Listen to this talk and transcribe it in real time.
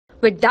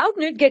With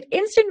Doubtnut, get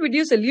instant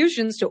video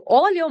solutions to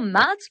all your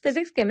maths,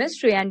 physics,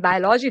 chemistry, and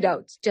biology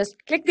doubts. Just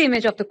click the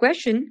image of the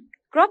question,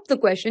 crop the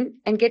question,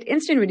 and get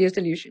instant video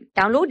solution.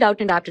 Download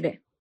Doubtnut app today.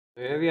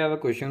 Here we have a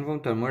question from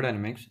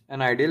thermodynamics.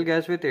 An ideal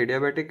gas with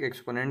adiabatic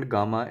exponent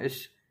gamma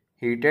is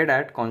heated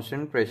at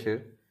constant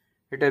pressure.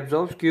 It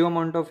absorbs Q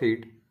amount of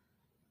heat.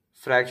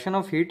 Fraction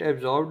of heat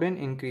absorbed in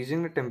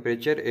increasing the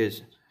temperature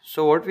is.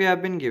 So what we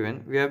have been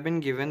given? We have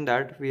been given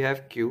that we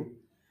have Q,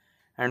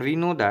 and we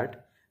know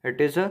that it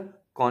is a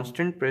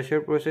constant pressure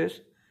process.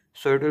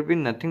 So it will be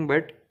nothing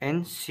but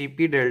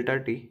NCP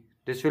delta T.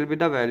 This will be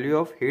the value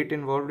of heat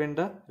involved in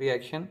the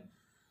reaction.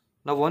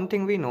 Now one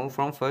thing we know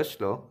from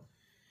first law,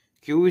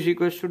 Q is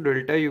equals to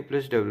delta U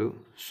plus W.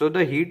 So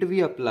the heat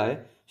we apply,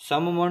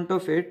 some amount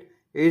of it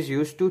is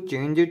used to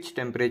change its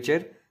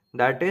temperature,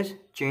 that is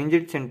change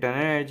its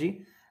internal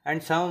energy,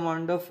 and some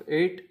amount of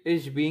it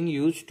is being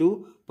used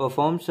to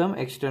perform some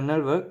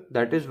external work,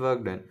 that is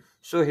work done.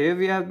 So here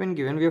we have been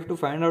given, we have to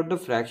find out the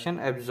fraction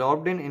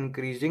absorbed in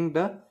increasing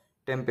the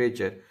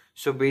temperature.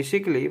 So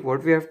basically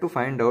what we have to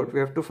find out,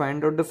 we have to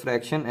find out the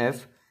fraction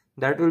F,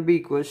 that will be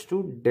equals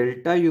to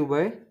delta U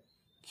by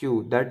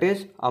Q, that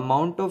is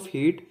amount of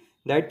heat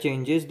that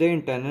changes the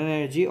internal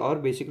energy or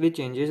basically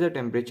changes the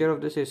temperature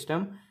of the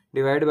system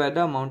divided by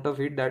the amount of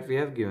heat that we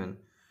have given.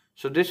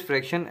 So this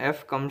fraction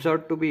F comes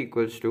out to be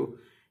equals to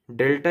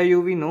delta U,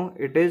 we know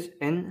it is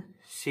in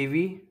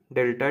CV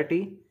delta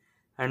T,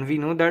 and we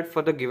know that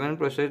for the given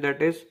process, that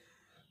is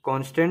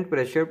constant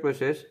pressure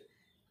process,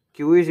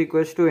 Q is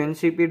equals to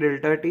NCP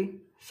delta T.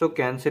 So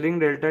cancelling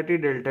delta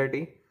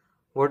T,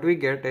 what we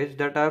get is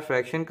that our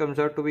fraction comes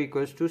out to be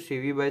equals to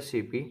CV by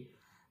CP.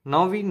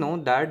 Now we know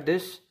that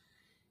this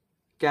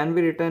can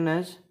be written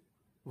as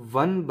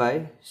 1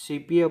 by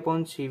Cp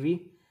upon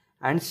Cv,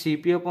 and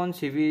Cp upon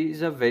Cv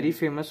is a very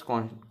famous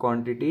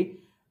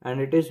quantity,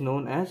 and it is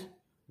known as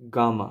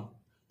gamma,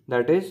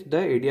 that is the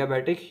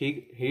adiabatic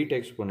heat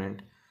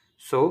exponent.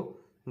 So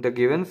the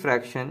given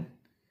fraction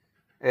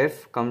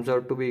F comes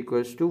out to be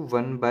equals to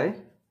 1 by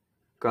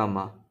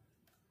gamma.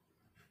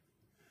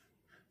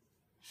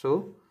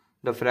 So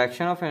the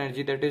fraction of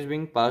energy that is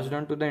being passed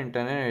on to the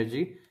internal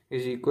energy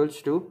is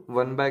equals to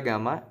 1 by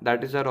gamma,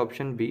 that is our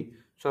option B.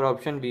 So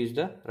option B is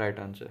the right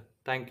answer.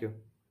 Thank you.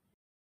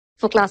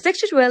 For class 6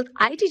 to 12,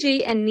 IIT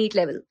JEE and NEET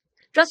level.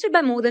 Trusted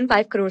by more than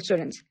 5 crore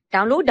students.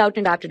 Download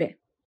Doubtnut app today.